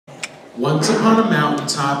Once upon a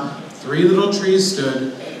mountaintop, 3 little trees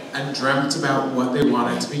stood and dreamt about what they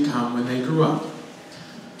wanted to become when they grew up.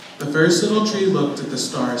 The first little tree looked at the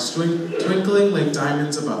stars twinkling like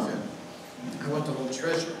diamonds above him. I want to hold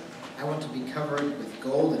treasure. I want to be covered with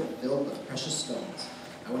gold and filled with precious stones.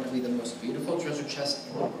 I want to be the most beautiful treasure chest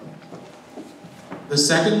in the world. The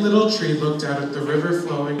second little tree looked out at the river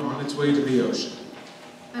flowing on its way to the ocean.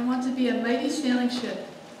 I want to be a mighty sailing ship.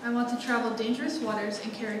 I want to travel dangerous waters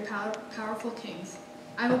and carry powerful kings.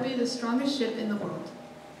 I will be the strongest ship in the world.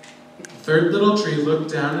 The third little tree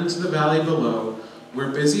looked down into the valley below, where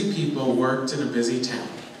busy people worked in a busy town.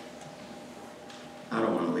 I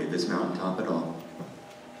don't want to leave this mountaintop at all.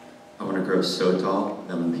 I want to grow so tall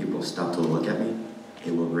that when people stop to look at me, they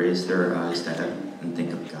will raise their eyes to heaven and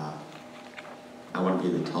think of God. I want to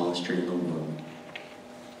be the tallest tree in the world.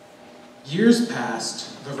 Years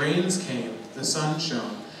passed, the rains came, the sun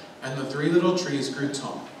shone, and the 3 little trees grew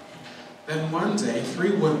tall. Then one day,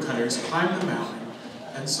 3 woodcutters climbed the mountain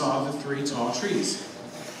and saw the 3 tall trees.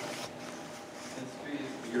 This tree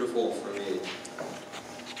is beautiful for me.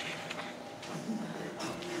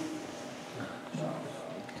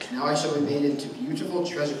 Now I shall be made into a beautiful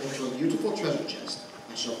treasure chest.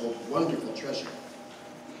 I shall hold wonderful treasure.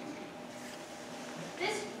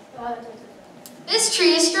 This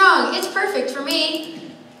tree is strong. It's perfect for me.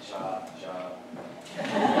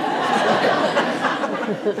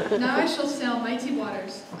 Now I shall sail mighty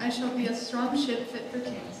waters. I shall be a strong ship fit for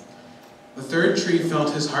kings. The third tree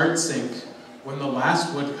felt his heart sink when the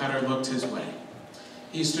last woodcutter looked his way.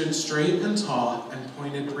 He stood straight and tall and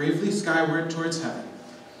pointed bravely skyward towards heaven,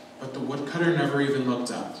 but the woodcutter never even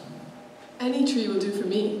looked up. Any tree will do for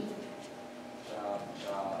me.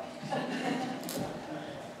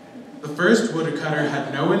 The first woodcutter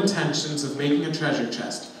had no intentions of making a treasure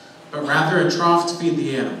chest, but rather a trough to feed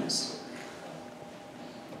the animals.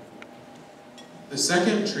 The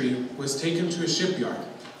second tree was taken to a shipyard,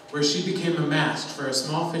 where she became a mast for a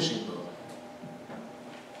small fishing boat.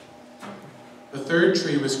 The third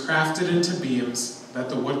tree was crafted into beams that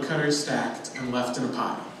the woodcutters stacked and left in a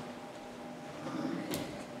pile.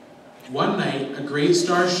 One night, a great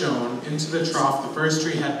star shone into the trough the first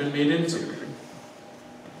tree had been made into.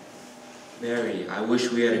 Mary, I wish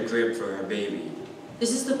we had a crib for our baby.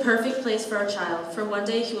 This is the perfect place for our child, for one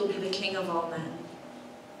day he will be the king of all men.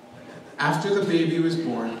 After the baby was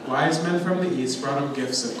born, wise men from the east brought him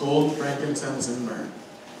gifts of gold, frankincense, and myrrh.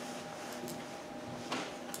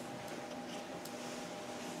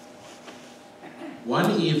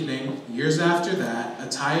 One evening, years after that, a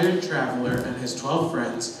tired traveler and his 12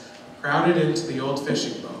 friends crowded into the old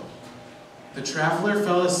fishing boat. The traveler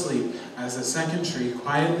fell asleep as the second tree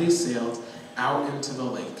quietly sailed out into the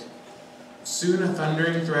lake. Soon a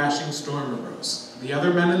thundering, thrashing storm arose. The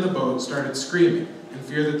other men in the boat started screaming in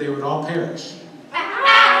fear that they would all perish.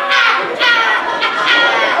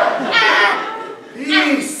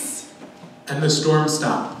 Peace! And the storm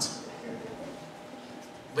stopped.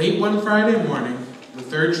 Late one Friday morning, the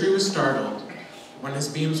third tree was startled when his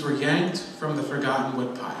beams were yanked from the forgotten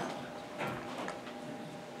woodpile.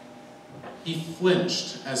 He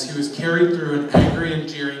flinched as he was carried through an angry and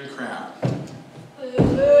jeering crowd.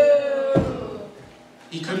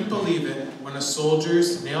 He couldn't believe it when a soldier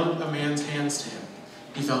nailed a man's hands to him.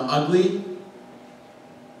 He felt ugly,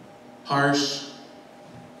 harsh,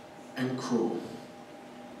 and cruel.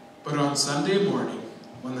 But on Sunday morning,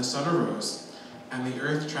 when the sun arose and the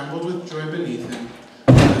earth trembled with joy beneath him,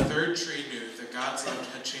 the third tree knew that God's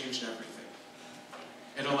love had changed everything.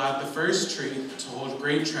 It allowed the first tree to hold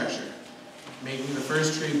great treasure, making the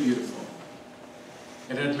first tree beautiful.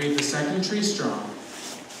 It had made the second tree strong,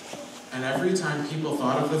 and every time people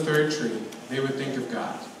thought of the third tree, they would think of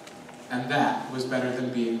God. And that was better than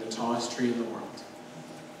being the tallest tree in the world.